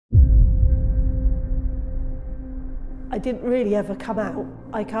I didn't really ever come out.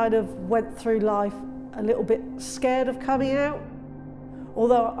 I kind of went through life a little bit scared of coming out.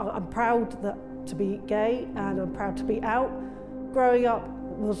 Although I'm proud to be gay and I'm proud to be out, growing up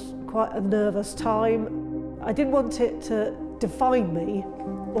was quite a nervous time. I didn't want it to define me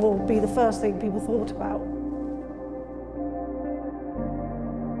or be the first thing people thought about.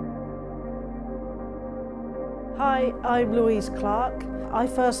 Hi, I'm Louise Clarke. I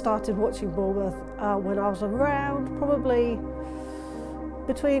first started watching Bournemouth when I was around probably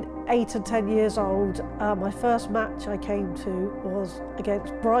between 8 and 10 years old. My first match I came to was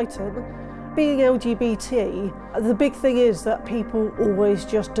against Brighton. Being LGBT, the big thing is that people always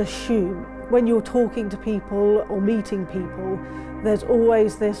just assume. When you're talking to people or meeting people, there's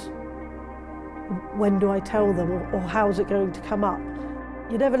always this, when do I tell them, or how's it going to come up?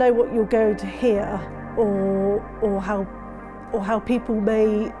 You never know what you're going to hear or how people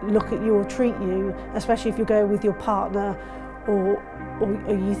may look at you or treat you, especially if you're going with your partner or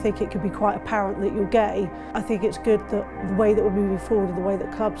you think it could be quite apparent that you're gay. I think it's good that the way that we're moving forward and the way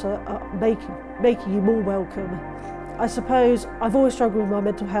that clubs are making you more welcome. I suppose I've always struggled with my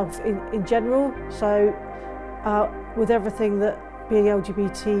mental health in general, so with everything that being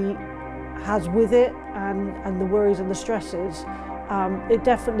LGBT has with it and the worries and the stresses, it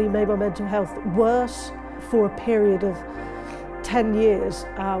definitely made my mental health worse for a period of 10 years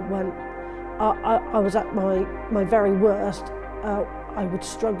when I was at my very worst. I would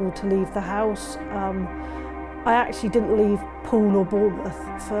struggle to leave the house. I actually didn't leave Poole or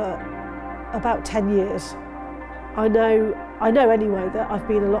Bournemouth for about 10 years. I know anyway that I've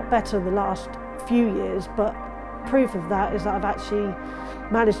been a lot better in the last few years, but proof of that is that I've actually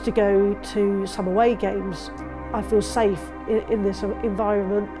managed to go to some away games. I feel safe in this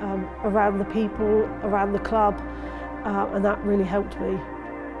environment, around the people, around the club, and that really helped me.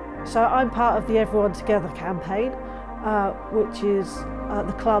 So I'm part of the Everyone Together campaign, which is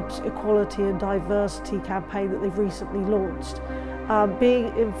the club's equality and diversity campaign that they've recently launched.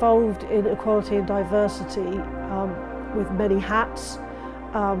 Being involved in equality and diversity with many hats,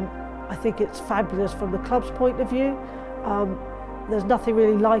 I think it's fabulous from the club's point of view. There's nothing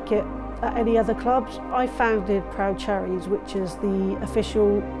really like it at any other clubs. I founded Proud Cherries, which is the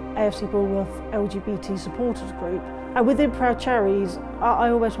official AFC Bournemouth LGBT supporters group. And within Proud Cherries, I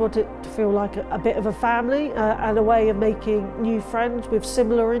almost want it to feel like a bit of a family and a way of making new friends with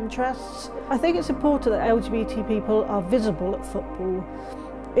similar interests. I think it's important that LGBT people are visible at football,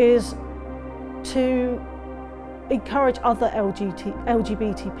 is to encourage other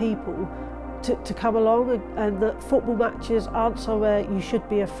LGBT people to come along, and that football matches aren't somewhere you should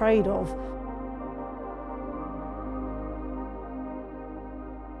be afraid of.